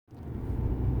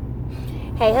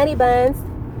Hey honey buns,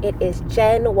 it is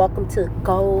Jen. Welcome to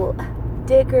Gold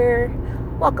Digger.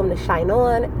 Welcome to Shine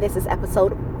On. This is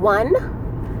episode 1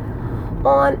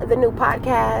 on the new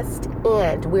podcast,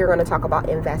 and we're going to talk about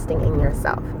investing in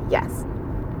yourself. Yes.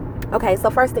 Okay, so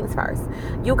first things first.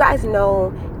 You guys know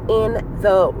in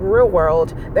the real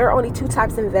world, there are only 2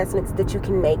 types of investments that you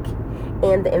can make,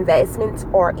 and the investments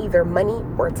are either money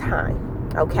or time.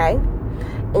 Okay?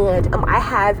 And I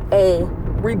have a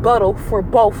rebuttal for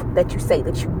both that you say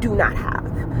that you do not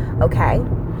have. Okay?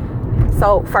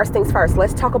 So first things first,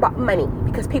 let's talk about money,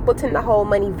 because people tend to hold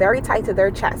money very tight to their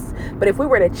chest. But if we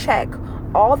were to check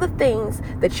all the things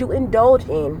that you indulge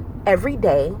in every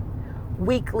day,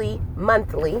 weekly,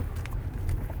 monthly,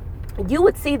 you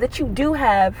would see that you do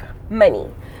have money.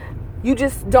 You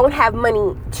just don't have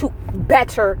money to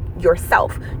better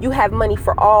yourself. You have money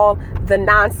for all the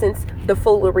nonsense, the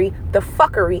foolery, the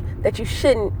fuckery that you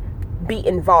shouldn't be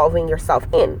involving yourself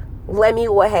in. Let me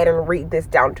go ahead and read this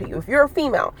down to you. If you're a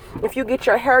female, if you get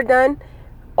your hair done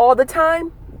all the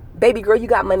time, baby girl, you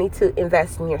got money to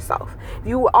invest in yourself. If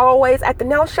you always at the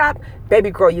nail shop,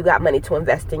 baby girl, you got money to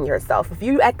invest in yourself. If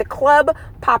you at the club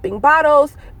popping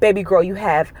bottles, baby girl, you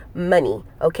have money,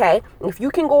 okay? If you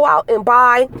can go out and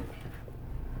buy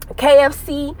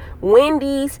KFC,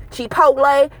 Wendy's,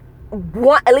 Chipotle,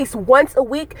 at least once a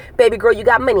week, baby girl, you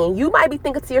got money. And you might be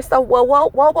thinking to yourself,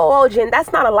 whoa, Jen,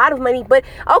 that's not a lot of money. But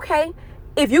okay,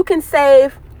 if you can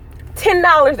save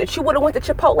 $10 that you would have went to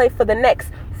Chipotle for the next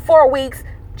 4 weeks,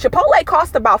 Chipotle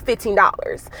cost about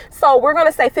 $15. So we're going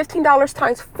to say $15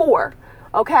 times 4,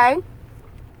 okay?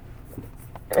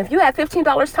 If you have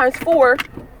 $15 times 4,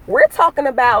 we're talking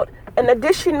about an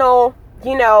additional,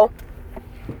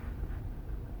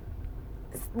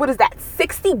 what is that,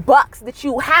 $60 that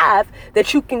you have,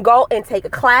 that you can go and take a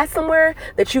class somewhere,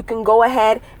 that you can go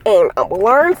ahead and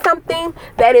learn something,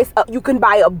 that is, you can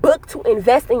buy a book to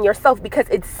invest in yourself. Because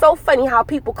it's so funny how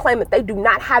people claim that they do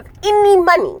not have any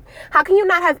money. How can you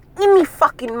not have any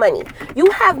fucking money?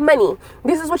 You have money.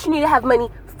 This is what you need to have money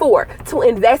for, to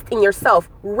invest in yourself.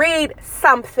 Read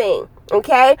something,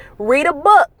 okay? Read a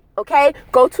book. Okay,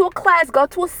 go to a class, go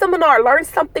to a seminar, learn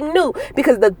something new,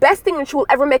 because the best thing that you will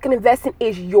ever make an investment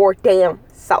is your damn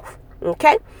self.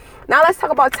 Okay, now let's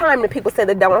talk about time that people say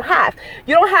they don't have.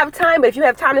 You don't have time, but if you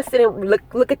have time to sit and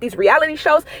look at these reality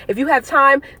shows, if you have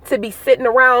time to be sitting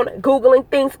around Googling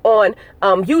things on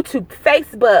YouTube,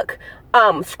 Facebook,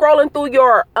 scrolling through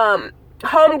your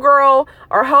homegirl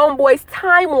or homeboy's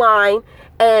timeline,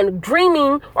 and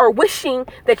dreaming or wishing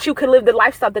that you could live the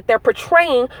lifestyle that they're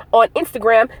portraying on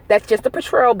Instagram, that's just a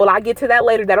portrayal, but I'll get to that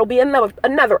later. That'll be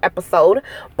another episode.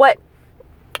 But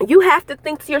you have to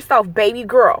think to yourself, baby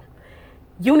girl,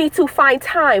 you need to find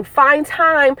time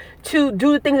to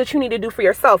do the things that you need to do for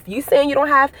yourself. You saying you don't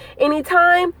have any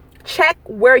time? Check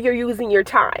where you're using your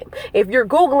time. If you're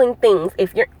Googling things,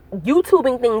 if you're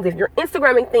YouTubing things, if you're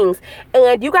Instagramming things,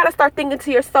 and you got to start thinking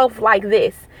to yourself like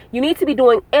this. You need to be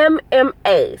doing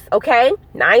MMAs, okay?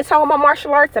 Now, I ain't talking about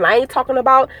martial arts, and I ain't talking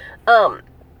about none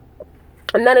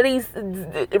of these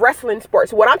wrestling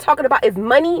sports. What I'm talking about is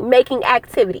money-making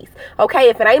activities, okay?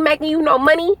 If it ain't making you no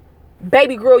money,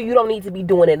 baby girl, you don't need to be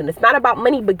doing it. And it's not about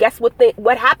money, but guess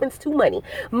what happens to money?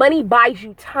 Money buys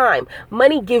you time.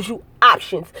 Money gives you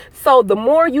options. So the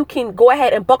more you can go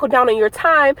ahead and buckle down on your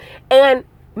time and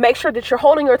make sure that you're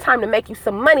holding your time to make you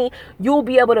some money, you'll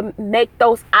be able to make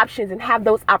those options and have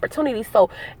those opportunities. So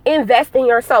invest in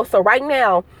yourself. So right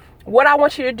now, what I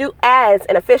want you to do as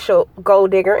an official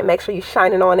gold digger, and make sure you're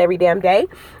shining on every damn day,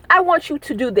 I want you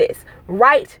to do this.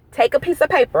 Take a piece of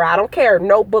paper. I don't care,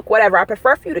 notebook, whatever. I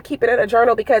prefer for you to keep it in a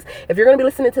journal, because if you're going to be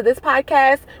listening to this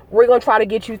podcast, we're going to try to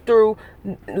get you through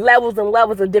levels and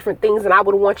levels of different things. And I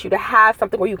would want you to have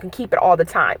something where you can keep it all the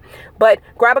time. But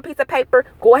grab a piece of paper,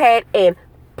 go ahead and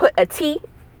put a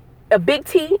big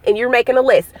T, and you're making a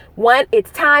list. 1, it's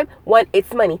time. 1,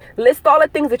 it's money. List all the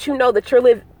things that you know that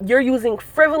you're using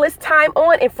frivolous time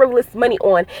on and frivolous money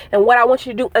on. And what I want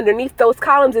you to do underneath those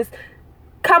columns is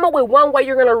come up with one way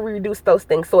you're going to reduce those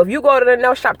things. So if you go to the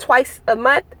nail shop twice a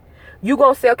month, you're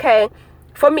going to say, okay,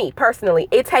 for me personally,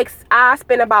 I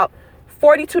spend about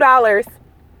 $42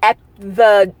 at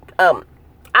the,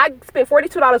 I spend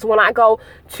 $42 when I go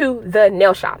to the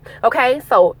nail shop. Okay,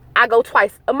 so I go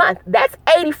twice a month. That's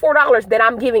 $84 that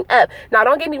I'm giving up. Now,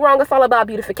 don't get me wrong, it's all about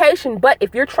beautification. But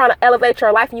if you're trying to elevate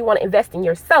your life and you want to invest in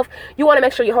yourself, you want to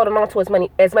make sure you're holding on to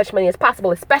as much money as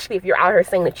possible, especially if you're out here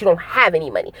saying that you don't have any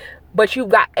money, but you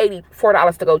got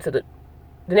 $84 to go to the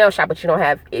nail shop, but you don't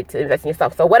have it to invest in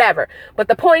yourself. So whatever. But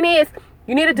the point is,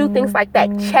 You need to do things like that.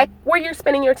 Check where you're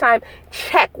spending your time.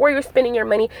 Check where you're spending your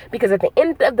money, because at the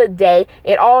end of the day,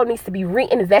 it all needs to be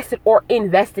reinvested or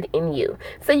invested in you.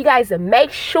 So you guys,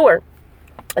 make sure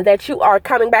that you are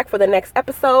coming back for the next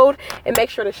episode, and make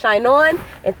sure to shine on.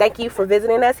 And thank you for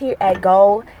visiting us here at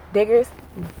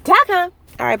golddiggers.com.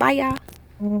 All right, bye y'all.